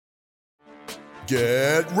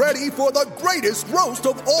Get ready for the greatest roast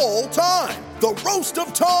of all time, the Roast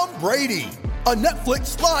of Tom Brady, a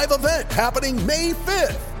Netflix live event happening May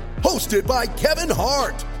 5th. Hosted by Kevin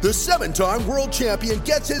Hart, the 7-time world champion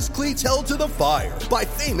gets his cleats held to the fire by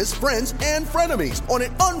famous friends and frenemies on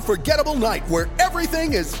an unforgettable night where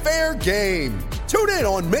everything is fair game. Tune in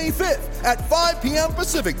on May 5th at 5 p.m.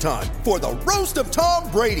 Pacific time for the Roast of Tom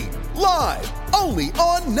Brady, live only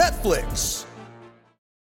on Netflix.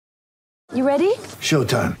 You ready?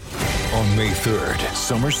 Showtime. On May 3rd,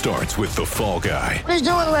 summer starts with The Fall Guy. Let's do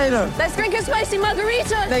it later. Let's drink a spicy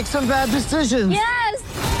margarita. Make some bad decisions. Yes!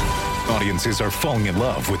 Audiences are falling in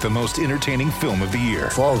love with the most entertaining film of the year.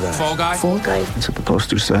 Fall Guy. Fall Guy? Fall Guy. That's what the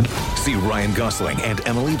poster said. See Ryan Gosling and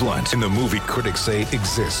Emily Blunt in the movie critics say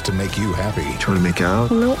exists to make you happy. Trying to make it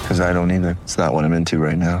out? Nope. Because I don't either. It's not what I'm into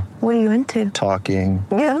right now. What are you into? Talking.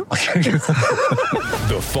 Yeah.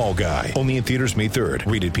 The Fall Guy. Only in theaters May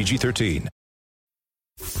 3rd. Rated PG-13.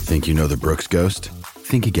 Think you know the Brooks Ghost?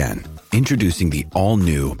 Think again. Introducing the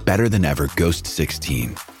all-new, better-than-ever Ghost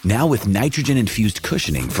 16. Now with nitrogen-infused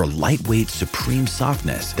cushioning for lightweight, supreme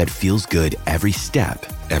softness that feels good every step,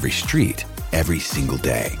 every street, every single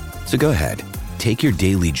day. So go ahead, take your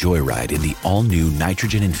daily joyride in the all-new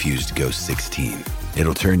nitrogen-infused Ghost 16.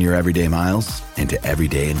 It'll turn your everyday miles into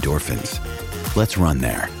everyday endorphins. Let's run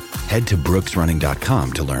there. Head to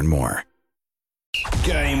brooksrunning.com to learn more.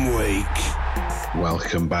 Game Week.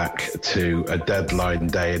 Welcome back to a deadline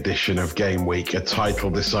day edition of Game Week, a title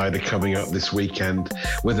decider coming up this weekend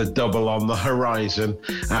with a double on the horizon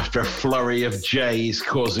after a flurry of J's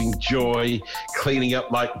causing joy, cleaning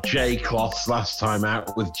up like J cloths last time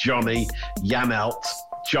out with Johnny, Janelt,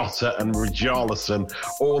 Jota and Richarlison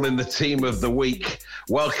all in the team of the week.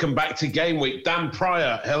 Welcome back to Game Week. Dan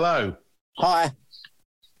Pryor, hello. Hi.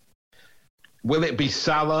 Will it be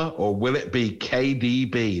Salah or will it be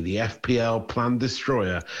KDB, the FPL plan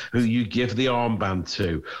destroyer, who you give the armband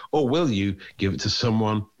to? Or will you give it to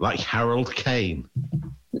someone like Harold Kane?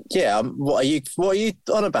 Yeah, what are you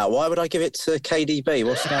on about? Why would I give it to KDB?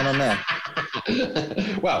 What's going on there?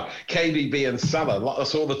 Well, KDB and Salah, I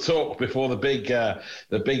saw the talk before the big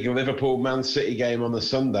Liverpool-Man City game on the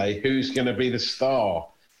Sunday. Who's going to be the star?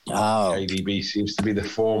 Oh. KDB seems to be the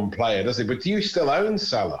form player, doesn't he? But do you still own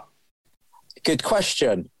Salah? Good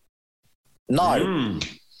question. No.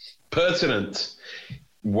 Pertinent.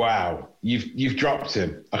 Wow. You've dropped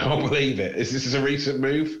him. I can't believe it. Is this a recent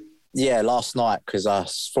move? Yeah, last night, because I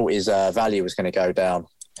thought his value was going to go down.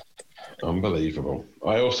 Unbelievable.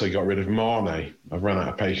 I also got rid of Mane. I've run out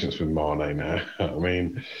of patience with Mane now. I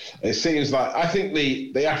mean, it seems like, I think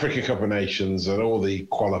the Africa Cup of Nations and all the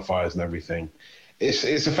qualifiers and everything,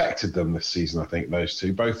 it's affected them this season, I think, those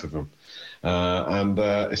two, both of them. And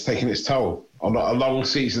it's taken its toll. A long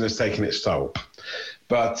season has taken its toll.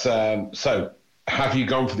 But so have you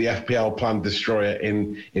gone for the FPL plan destroyer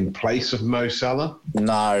in place of Mo Salah?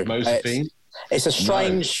 No. Mosafine? It's a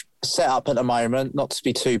strange setup at the moment, not to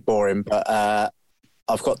be too boring, but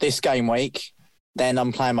I've got this game week, then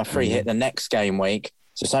I'm playing my free hit the next game week.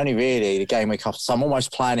 So it's only really the game week after. So I'm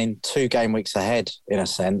almost planning 2 game weeks ahead, in a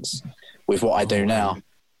sense, with what I do now.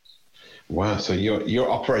 Wow, so you're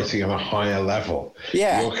operating on a higher level.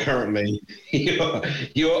 Yeah. You're currently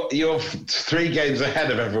you're 3 games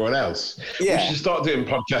ahead of everyone else. Yeah. We should start doing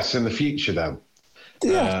podcasts in the future then.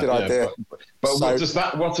 Yeah, good idea. But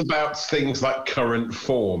what about things like current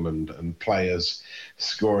form and players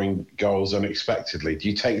scoring goals unexpectedly? Do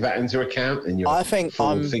you take that into account in your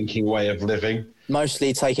thinking way of living?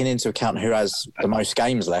 Mostly taking into account who has the most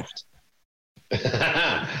games left.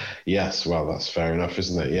 Yes, well, that's fair enough,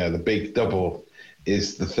 isn't it? Yeah, the big double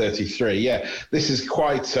is the 33. Yeah, this is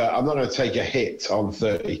quite... I'm not going to take a hit on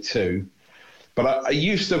 32, but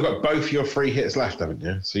you've still got both your free hits left, haven't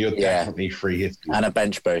you? So you're definitely free hitting. And a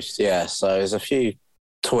bench boost, yeah. So there's a few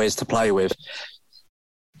toys to play with.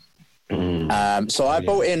 So I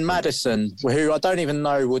bought in Maddison, who I don't even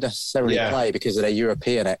know will necessarily play because of their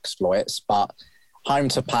European exploits, but home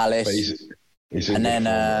to Palace... And then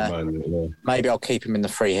maybe I'll keep him in the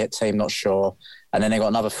free hit team, not sure. And then they got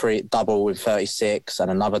another free double in 36 and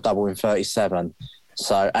another double in 37.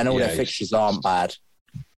 So, and all their fixtures aren't bad.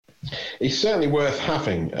 He's certainly worth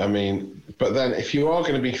having. I mean, but then if you are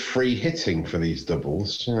going to be free hitting for these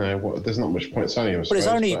doubles, there's not much point selling him. But it's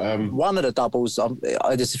only one of the doubles.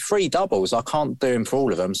 There's 3 doubles. I can't do him for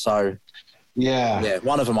all of them. So yeah,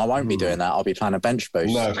 one of them I won't be doing that. I'll be playing a bench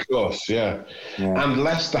boost. No, of course, yeah. And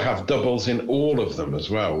Leicester have doubles in all of them as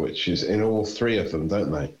well, which is in all 3 of them,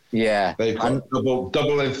 don't they? Yeah. They've got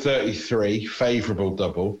double in 33, favourable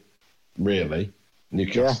double, really.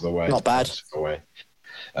 Newcastle away. Not bad. Away.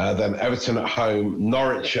 Then Everton at home,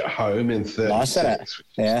 Norwich at home in 36. Nice, isn't it?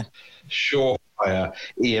 Yeah. Surefire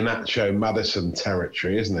Iheanacho Maddison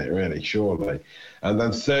territory, isn't it, really? Surely. And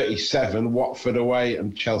then 37, Watford away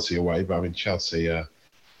and Chelsea away. But I mean, Chelsea had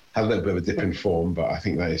a little bit of a dip in form, but I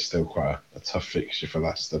think that is still quite a tough fixture for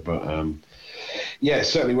Leicester. But yeah, it's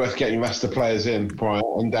certainly worth getting Leicester players in, quite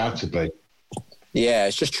undoubtedly. Yeah,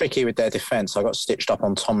 it's just tricky with their defence. I got stitched up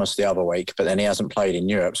on Thomas the other week, but then he hasn't played in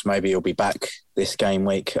Europe, so maybe he'll be back this game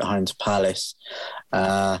week at home to Palace.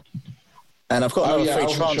 And I've got another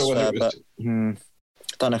free transfer, but I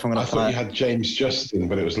don't know if I'm going to play. I thought you had James Justin,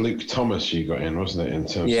 but it was Luke Thomas you got in, wasn't it, in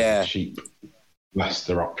terms of cheap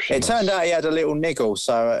Leicester option? It turned out he had a little niggle,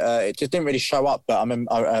 so it just didn't really show up, but I mean,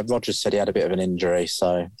 Rogers said he had a bit of an injury,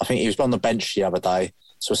 so I think he was on the bench the other day.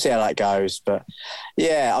 So we'll see how that goes. But,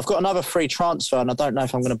 yeah, I've got another free transfer, and I don't know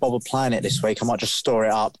if I'm going to bother playing it this week. I might just store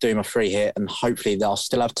it up, do my free hit, and hopefully I'll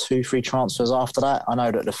still have 2 free transfers after that. I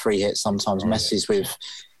know that the free hit sometimes messes with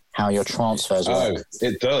how your transfers work. Oh,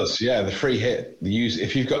 it does, yeah. The free hit,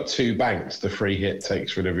 if you've got 2 banks, the free hit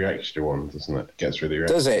takes rid of your extra one, doesn't it? Gets rid of your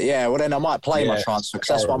extra. Does it? Yeah. Well, then I might play my transfer because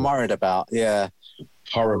that's what I'm worried about. Yeah.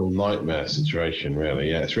 Horrible nightmare situation,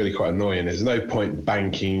 really. Yeah, it's really quite annoying. There's no point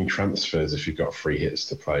banking transfers if you've got free hits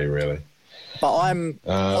to play, really. But I'm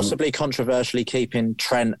possibly controversially keeping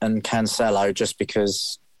Trent and Cancelo just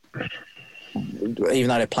because, even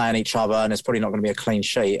though they're playing each other and it's probably not going to be a clean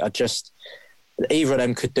sheet, either of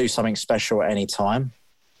them could do something special at any time.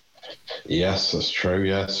 Yes, that's true.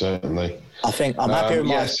 Yeah, certainly. I think I'm happy with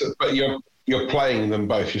my... Yes, but you're playing them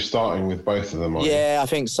both. You're starting with both of them, aren't you? I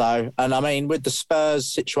think so. And I mean, with the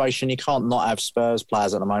Spurs situation, you can't not have Spurs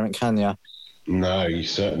players at the moment, can you? No, you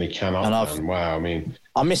certainly cannot. Wow, I mean...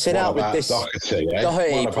 I'm missing out with this... Doherty,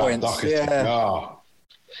 Doherty points, Doherty? Yeah. Oh,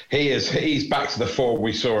 he's back to the form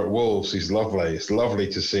we saw at Wolves. He's lovely. It's lovely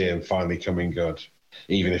to see him finally coming good,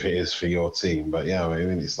 even if it is for your team. But yeah, I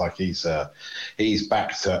mean, it's like he's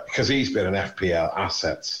back to, because he's been an FPL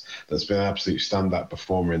asset that's been an absolute stand-up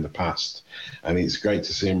performer in the past, and it's great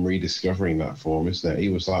to see him rediscovering that form, isn't it? He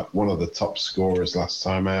was like one of the top scorers last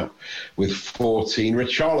time out with 14.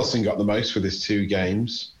 Richarlison got the most with his 2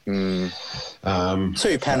 games. 2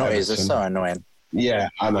 penalties are so annoying. Yeah,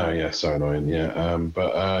 I know. Yeah, so annoying. Yeah,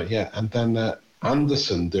 and then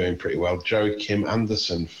Anderson doing pretty well. Joachim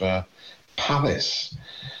Anderson for Palace,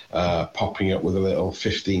 popping up with a little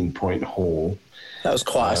 15-point haul. That was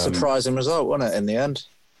quite a surprising result, wasn't it, in the end?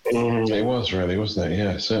 It was really, wasn't it?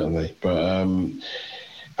 Yeah, certainly. But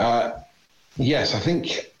yes, I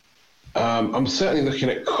think I'm certainly looking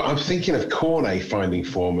at. I'm thinking of Cornet finding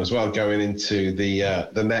form as well, going into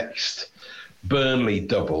the next Burnley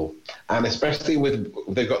double, and especially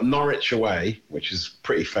they've got Norwich away, which is a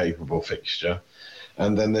pretty favourable fixture.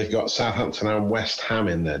 And then they've got Southampton and West Ham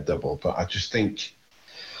in their double. But I just think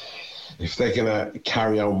if they're going to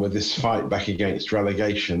carry on with this fight back against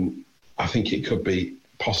relegation, I think it could be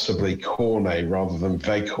possibly Cornet rather than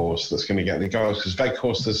Weghorst that's going to get the goals. Because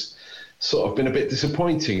Weghorst has sort of been a bit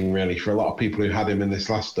disappointing, really, for a lot of people who had him in this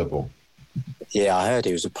last double. Yeah, I heard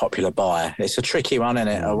he was a popular buy. It's a tricky one, isn't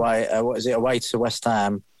it? Away to West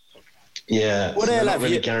Ham. Yeah. Well, I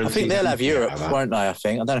think they'll have Europe, won't they? I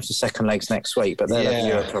don't know if the second leg's next week, but they'll have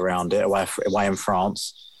Europe around it, away in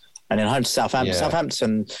France. And then home to Southampton. Yeah.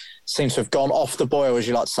 Southampton seems to have gone off the boil, as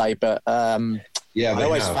you like to say, but I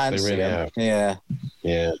always fancy them. Yeah.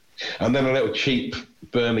 Yeah. And then a little cheap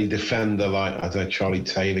Burnley defender like, I don't know, Charlie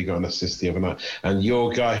Taylor got an assist the other night. And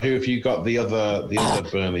your guy, who have you got the other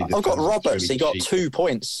Burnley defender? I've got Roberts. Really, he got 2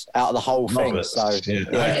 points out of the whole thing. So, in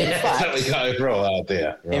fact, got overall. Oh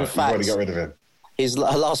dear. Right. In fact, you've already got rid of him. His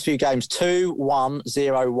last few games, 2-1,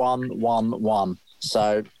 0-1, 1-1.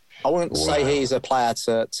 So I wouldn't say he's a player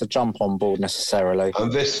to jump on board necessarily.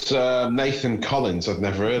 And this Nathan Collins, I'd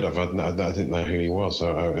never heard of. I didn't know who he was.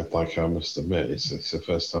 I must admit, it's the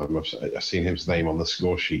first time I've seen his name on the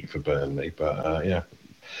score sheet for Burnley. But yeah.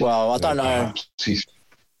 Well, I don't know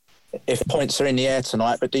if points are in the air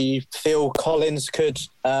tonight, but do you feel Collins could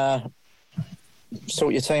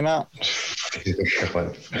sort your team out?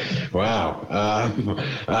 Wow.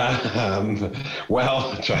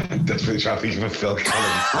 Well, definitely trying to think of Phil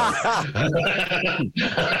Collins.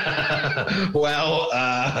 Well,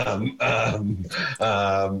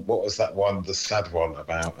 what was that one, the sad one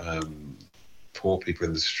about poor people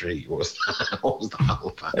in the street? What was that all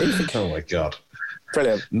about? Oh, my God.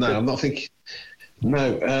 Brilliant. No, I'm not thinking...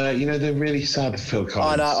 No, they're really sad, Phil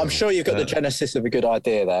Collins. I know. I'm sure you've got the genesis of a good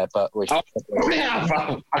idea there, but I'm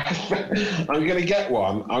going to get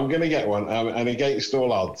one. And against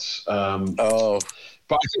all odds. But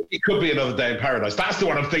I think it could be Another Day in Paradise. That's the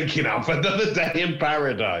one I'm thinking of. Another Day in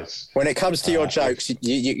Paradise. When it comes to your jokes,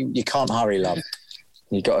 you can't hurry, love.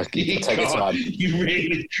 You got to take your time. You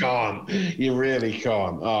really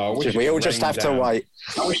can't. Oh, we all just have to wait.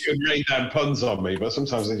 I wish you would rain down puns on me, but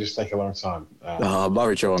sometimes they just take a long time. I'm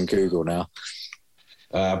worried you're on Google now.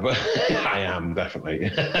 But I am,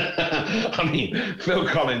 definitely. I mean, Phil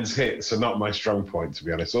Collins hits are not my strong point, to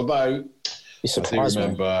be honest. Although, I do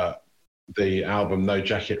remember the album No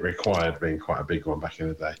Jacket Required being quite a big one back in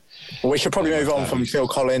the day. Well, we should probably move on from Phil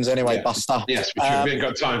Collins anyway, yeah. Buster. Yes, we should. We ain't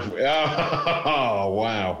got time for it. Oh,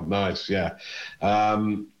 wow. Nice, yeah.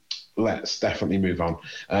 Let's definitely move on.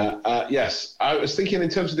 Yes, I was thinking in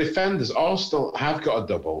terms of defenders, Arsenal have got a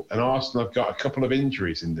double, and Arsenal have got a couple of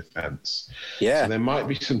injuries in defence. Yeah. So there might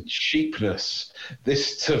be some cheapness.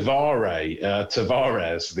 This Tavares,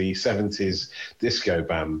 the 70s disco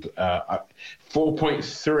band,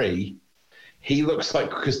 4.3. He looks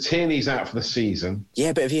like, because Tierney's out for the season.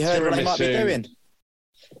 Yeah, but have you heard what they might be doing?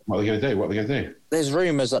 What are they going to do? There's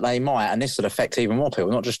rumours that they might, and this would affect even more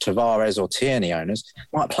people, not just Tavares or Tierney owners,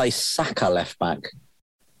 might play Saka left back.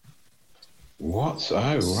 What? Oh,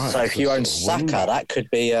 right. So if you own Saka, that could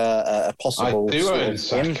be a possible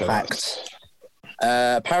impact.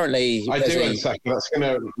 Apparently, I do own Saka. That's going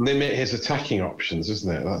to limit his attacking options,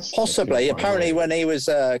 isn't it? Possibly. Apparently, when he was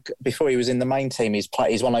before he was in the main team, he's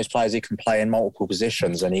one of those players who can play in multiple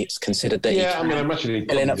positions, and he's considered that. Yeah, I imagine he'd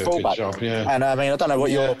probably do a good job. Yeah. And I mean, I don't know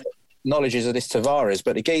what your knowledge is of this Tavares,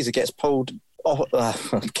 but the geezer gets pulled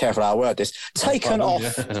off. Careful how I word this. Taken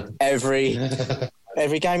off every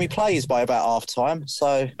game he plays by about half time.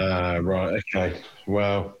 So. Right. Okay.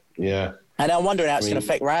 Well. Yeah. And I'm wondering how it's going to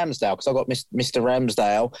affect Ramsdale, because I've got Mr.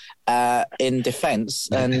 Ramsdale in defence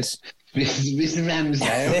and Mr.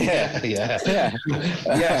 Ramsdale. Yeah.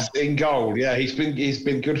 Yes, in goal. Yeah, he's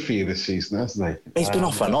been good for you this season, hasn't he? He's been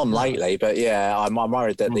off and on lately, but yeah, I'm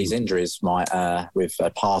worried that these injuries might with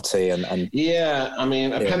Partey and yeah. I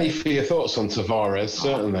mean, a penny for your thoughts on Tavares,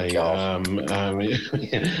 certainly. I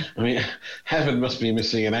mean, heaven must be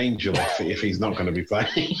missing an angel if he's not going to be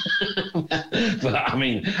playing. But I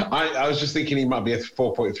mean, I was just thinking he might be a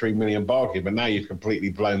 4.3 million bargain, but now you've completely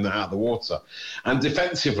blown that out of the water. And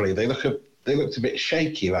defensively, they looked a bit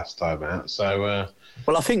shaky last time out. So,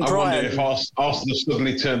 well, I think I wonder if Arsenal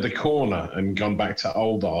suddenly turned a corner and gone back to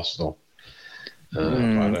old Arsenal. I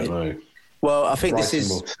don't know. Well, I think this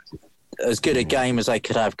is as good a game as they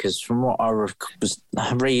could have, because from what I was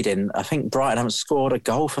reading, I think Brighton haven't scored a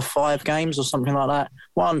goal for 5 games or something like that.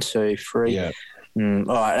 1, 2, 3. Yeah. All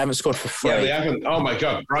right, they haven't scored for 3. Yeah, they haven't. Oh, my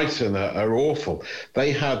God. Brighton are awful.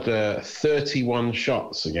 They had 31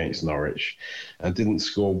 shots against Norwich and didn't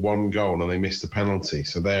score 1 goal, and they missed a penalty.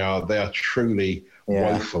 So they are truly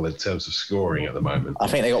woeful in terms of scoring at the moment. I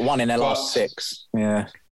think they got 1 in their last 6. Yeah.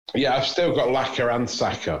 Yeah, I've still got Laka and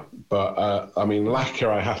Saka. But, I mean, Laka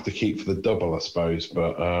I have to keep for the double, I suppose.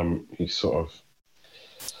 But he's sort of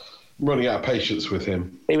running out of patience with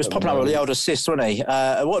him. He was popping up with the old assists, wasn't he?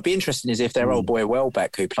 What would be interesting is if their old boy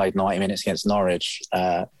Welbeck, who played 90 minutes against Norwich,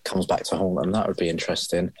 comes back to haunt them. That would be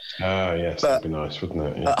interesting. Yes, that'd be nice, wouldn't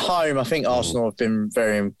it? Yeah. At home, I think Arsenal have been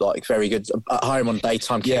very good at home on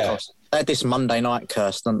daytime kickoffs. They had this Monday night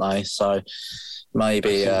curse, didn't they? So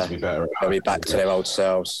maybe they'll be back to their old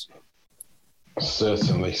selves.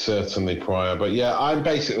 Certainly prior. But yeah, I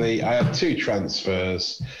have 2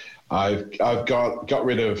 transfers. I've got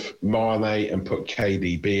rid of Mane and put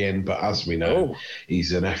KDB in, but as we know,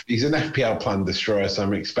 he's an FPL plan destroyer, so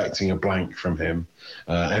I'm expecting a blank from him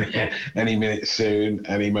any minute soon,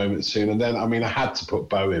 any moment soon. And then, I mean, I had to put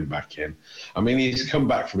Bowen back in. I mean, he's come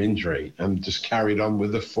back from injury and just carried on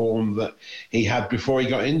with the form that he had before he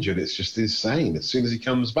got injured. It's just insane. As soon as he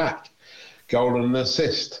comes back, goal and an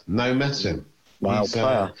assist, no messing. Wow,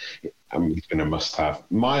 player. I mean, he's been a must-have.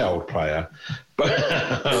 My old player, but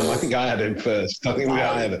I think I had him first. I think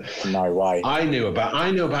I had him. No way. I knew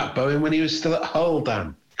about Bowen when he was still at Hull,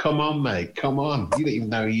 Dan. Come on, mate. Come on. You didn't even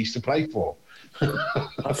know he used to play for.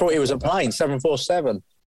 I thought he was a plane, 747.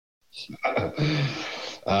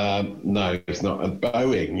 No, it's not. A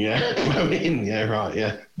Boeing, yeah. Boeing, yeah, right,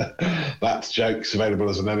 yeah. That joke's available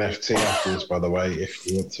as an NFT afterwards, by the way. If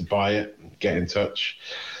you want to buy it, get in touch.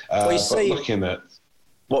 Well, you see, looking at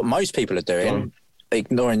what most people are doing,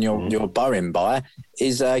 ignoring your Bowen buy,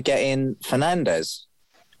 is getting Fernandes,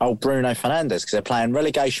 Bruno Fernandes, because they're playing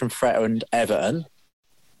relegation-threatened Everton,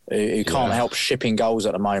 who can't help shipping goals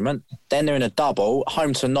at the moment. Then they're in a double,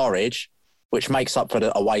 home to Norwich, which makes up for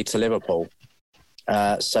the away to Liverpool.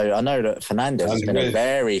 So I know that Fernandes has been a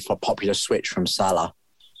very popular switch from Salah.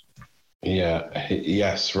 Yeah.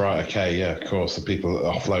 Yes. Right. Okay. Yeah. Of course, the people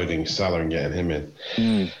offloading Salah and getting him in.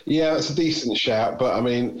 Yeah, that's a decent shout. But I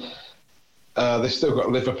mean, they've still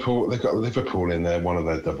got Liverpool. They've got Liverpool in there. One of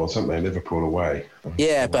their doubles, haven't they? Liverpool away.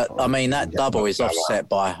 Yeah, but I mean that double is offset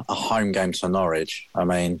by a home game to Norwich. I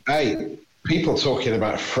mean, hey. People talking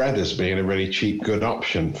about Fred as being a really cheap, good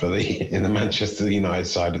option in the Manchester United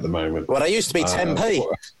side at the moment. Well, they used to be 10p.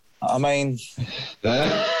 I mean,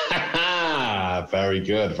 very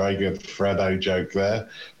good, Fredo joke there,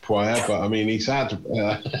 Poyer. But I mean, he's come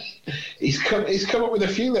up with a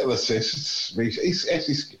few little assists.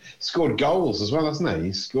 He's scored goals as well, hasn't he?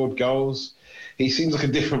 He's scored goals. He seems like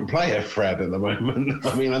a different player, Fred, at the moment.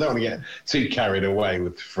 I mean, I don't want to get too carried away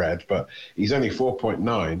with Fred, but he's only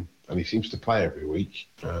 4.9. And he seems to play every week.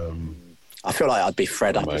 I feel like I'd be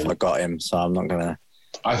Fred up if I got him, so I'm not going to...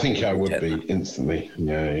 I think I would be instantly.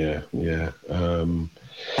 Yeah.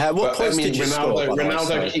 What points did you score?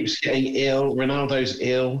 Ronaldo keeps getting ill. Ronaldo's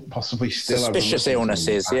ill, possibly still... Suspicious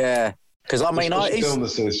illnesses, yeah. Because, I mean,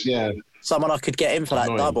 illnesses, yeah. Someone I could get in for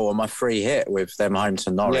that double on my free hit with them home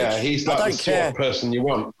to Norwich. Yeah, he's like the sort of person you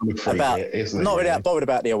want on the free hit, isn't he? Not really that bothered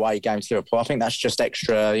about the away game to Liverpool. I think that's just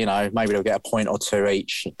extra, maybe they'll get a point or two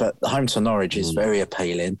each. But the home to Norwich is very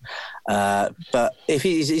appealing. But if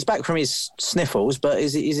he's back from his sniffles, but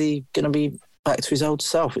is he going to be back to his old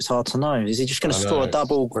self? It's hard to know. Is he just going to score a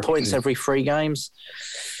double points every 3 games?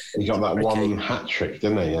 He got that one hat trick,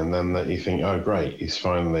 didn't he? And then you think, oh, great, he's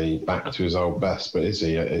finally back to his old best. But is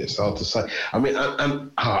he? It's hard to say. I mean,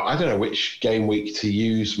 I don't know which game week to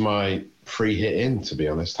use my free hit in, to be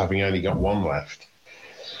honest, having only got one left.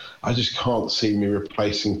 I just can't see me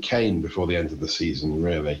replacing Kane before the end of the season,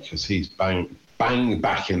 really, because he's bang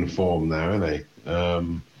back in form now, isn't he?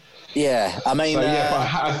 Yeah, I mean... but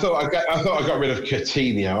I thought I got rid of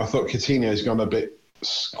Coutinho. I thought Coutinho's gone a bit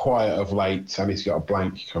quiet of late, and he's got a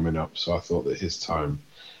blank coming up, so I thought that his time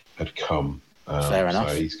had come. Fair enough.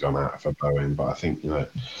 So he's gone out for Bowen, but I think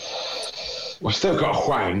we've still got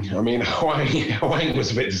Hwang. I mean, Hwang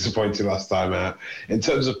was a bit disappointing last time out. In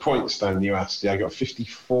terms of points, Dan, you asked. Yeah, I got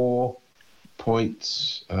 54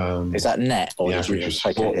 points. Is that net, or did you just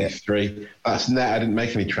take 43? That's net. I didn't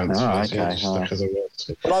make any transfers. Oh, okay. Yeah, just because I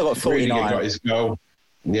was. Well, I got 49. Really got his goal.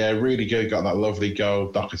 Yeah, really good. Got that lovely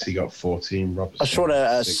goal. Doherty got 14. Robertson, I just want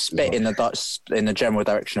to spit in the general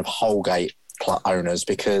direction of Holgate owners,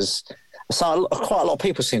 because quite a lot of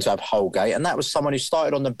people seem to have Holgate, and that was someone who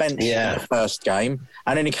started on the bench in the first game,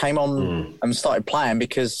 and then he came on and started playing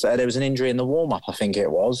because there was an injury in the warm-up, I think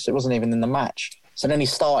it was. It wasn't even in the match. So then he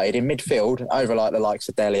started in midfield over like the likes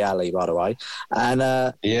of Dele Alli, by the way. And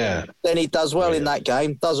then he does well in that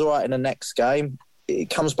game, does all right in the next game. It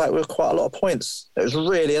comes back with quite a lot of points. It was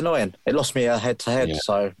really annoying. It lost me a head-to-head,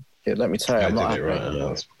 so let me tell you, I'm not happy.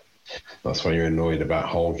 Right. That's why you're annoyed about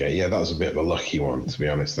Holgate. Yeah, that was a bit of a lucky one, to be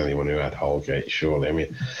honest, anyone who had Holgate, surely. I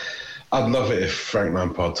mean, I'd love it if Frank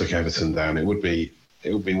Lampard took Everton down. It would be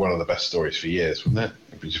one of the best stories for years, wouldn't it?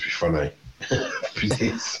 It would just be funny.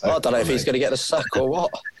 I don't know if he's going to get the sack or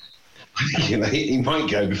what. He might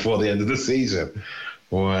go before the end of the season.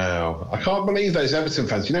 Wow. I can't believe those Everton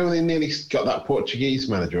fans. You know when they nearly got that Portuguese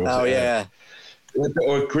manager?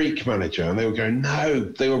 Or a Greek manager, and they were going, no,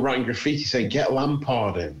 they were writing graffiti saying, get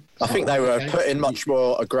Lampard in. I think they were putting much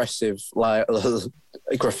more aggressive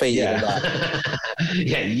graffiti than that.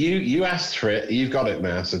 Yeah, you asked for it, you've got it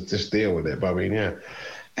now, so just deal with it. But I mean,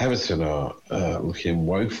 Everton are looking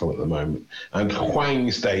woeful at the moment, and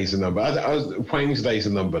Hwang's days are numbered. Hwang's days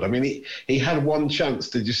are numbered. I mean, he had one chance.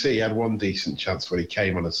 Did you see? He had one decent chance when he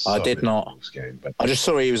came on a sub. I did not. Game, I just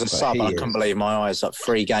saw he was a sub, and I couldn't believe my eyes. Up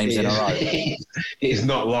 3 games in a row. He's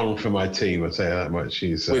not long for my team. I'll tell you that much.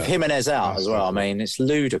 With Jimenez out as well. I mean, it's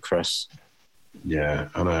ludicrous. Yeah,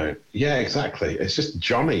 I know. Yeah, exactly. It's just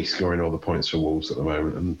Johnny scoring all the points for Wolves at the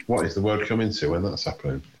moment, and what is the world coming to when that's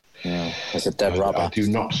happening? Yeah, it's a dead rubber. I do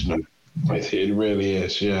not know. It really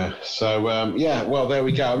is, yeah. So, well, there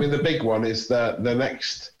we go. I mean, the big one is the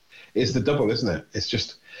next is the double, isn't it? It's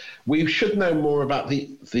just we should know more about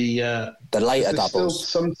the later doubles. Still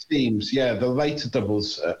some teams, the later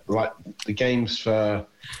doubles, like the games for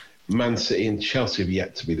Man City and Chelsea have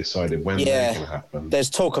yet to be decided when they're going to happen. There's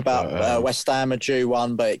talk about West Ham are due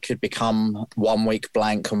one, but it could become 1 week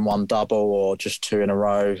blank and one double, or just 2 in a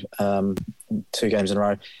row, 2 games in a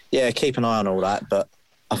row. Yeah, keep an eye on all that. But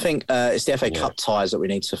I think it's the FA Cup ties that we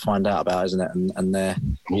need to find out about, isn't it? And they're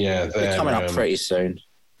coming up pretty soon.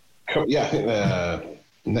 Yeah, I think they're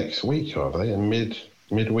next week, are they?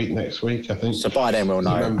 Midweek next week, I think. So by then we'll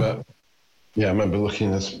know. Yeah, I remember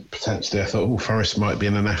looking as potentially, I thought, Forest might be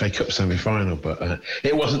in an FA Cup semi-final, but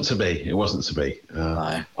it wasn't to be. It wasn't to be.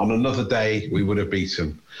 No. On another day, we would have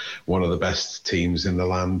beaten one of the best teams in the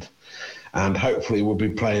land, and hopefully we'll be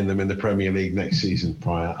playing them in the Premier League next season.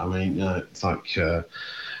 I mean, it's like,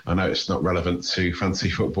 I know it's not relevant to fantasy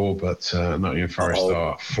football, but Nottingham Forest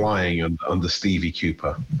are flying under Stevie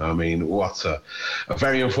Cooper. I mean, what a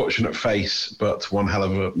very unfortunate face, but one hell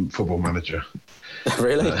of a football manager.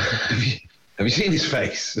 Really? Have you seen his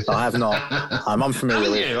face? I have not. I'm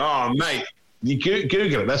unfamiliar with it. Oh, mate. You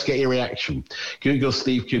Google it. Let's get your reaction. Google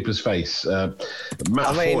Steve Cooper's face. Matt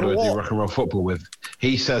Ford, who I do rock and roll football with,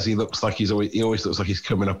 he says he always looks like he's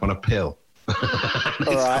coming up on a pill. All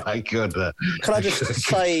right. Quite good. Can I just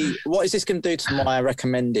say, what is this going to do to my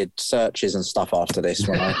recommended searches and stuff after this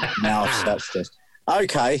when I now search this?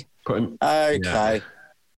 Okay. Okay. Yeah.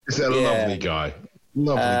 He's a lovely guy.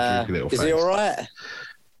 Lovely, little face. Is he all right?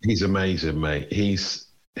 He's amazing, mate. He's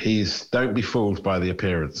don't be fooled by the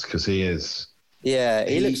appearance, because he is. Yeah,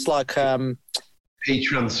 he looks like he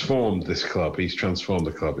transformed this club. He's transformed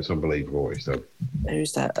the club. It's unbelievable what he's done.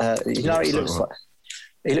 Who's that?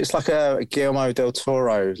 He looks like a Guillermo del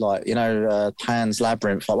Toro, like, Pan's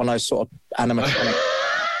Labyrinth, like one of those sort of animatronic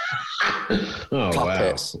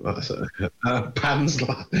puppets. Wow. Pan's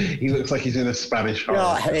he looks like he's in a Spanish horror.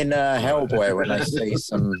 Yeah, in Hellboy when they see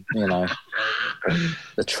some,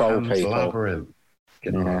 the troll Pan's people. Labyrinth.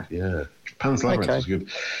 Yeah. Pan's Labyrinth is good.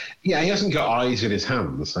 Yeah, he hasn't got eyes in his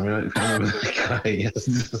hands. I mean,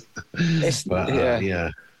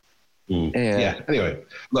 Anyway,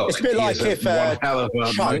 look, it's a bit like if one hell of a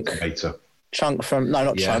motivator. Chunk from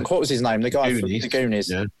Chunk. What was his name? The guy from the Goonies.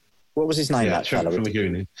 Yeah. What was his name? That Chunk fellow from the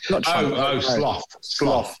Goonies. Not Chunk.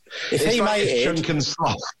 Sloth. If he mated Chunk and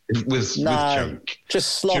Sloth with Chunk.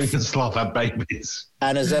 Just Sloth. Chunk and Sloth had babies.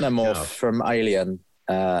 And a xenomorph from Alien.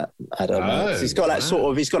 I don't know. He's got that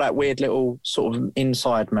he's got that weird little sort of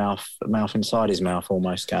inside mouth inside his mouth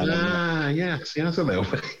almost going on. Yes, he has a little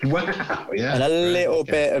bit. Wow, yeah. And a little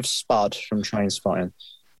bit of Spud from Trainspotting.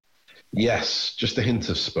 Yes, just a hint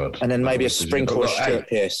of Spud. And then maybe a sprinkle of Stuart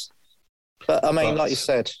Pearce. But I mean, like you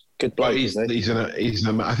said, good bloke.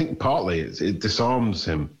 I think partly it disarms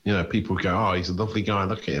him. People go, "Oh, he's a lovely guy.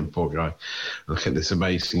 Look at him, poor guy. Look at this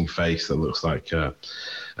amazing face that looks like an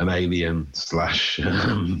alien /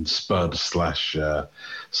 Spud /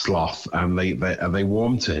 Sloth," and they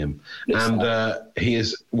warm to him. He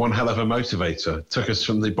is one hell of a motivator. Took us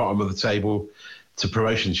from the bottom of the table to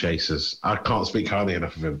promotion chasers. I can't speak highly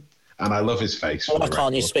enough of him, and I love his face. Why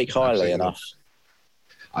can't you speak highly enough?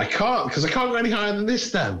 I can't, because I can't go any higher than this,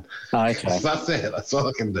 Dan. Oh, okay. That's it. That's all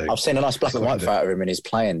I can do. I've seen a nice black and white photo of him in his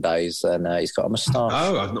playing days, and he's got a moustache.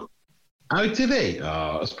 Oh, did he?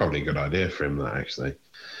 Oh, that's probably a good idea for him, that, actually.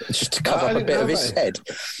 Just to cover up a bit of his head.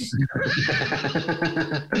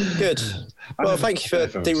 Good. Well, thank you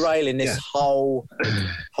for derailing this whole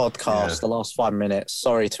podcast, the last 5 minutes.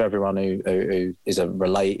 Sorry to everyone who is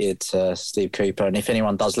related to Steve Cooper. And if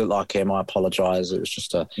anyone does look like him, I apologise. It was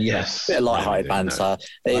just a bit of light-hearted banter.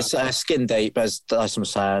 It's skin deep, as Dyson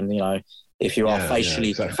was saying, if you are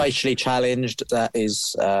facially challenged, that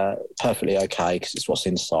is perfectly okay, because it's what's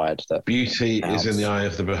inside. That beauty is in the eye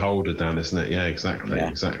of the beholder, Dan, isn't it? Yeah, exactly.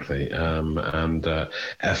 And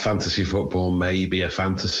fantasy football may be a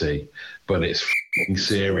fantasy, but it's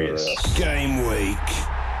serious. Game week.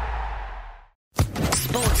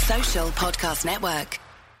 Sports Social Podcast Network.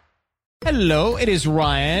 Hello, it is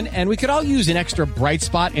Ryan, and we could all use an extra bright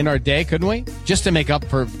spot in our day, couldn't we? Just to make up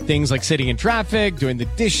for things like sitting in traffic, doing the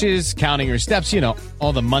dishes, counting your steps,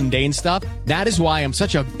 all the mundane stuff. That is why I'm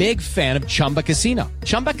such a big fan of Chumba Casino.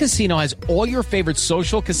 Chumba Casino has all your favorite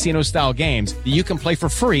social casino-style games that you can play for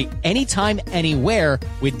free anytime, anywhere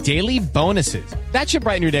with daily bonuses. That should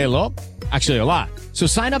brighten your day a little. Actually, a lot. So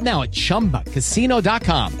sign up now at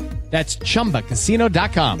ChumbaCasino.com. That's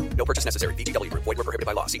ChumbaCasino.com. No purchase necessary. VGW Group. Void where prohibited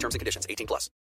by law. See terms and conditions. 18+.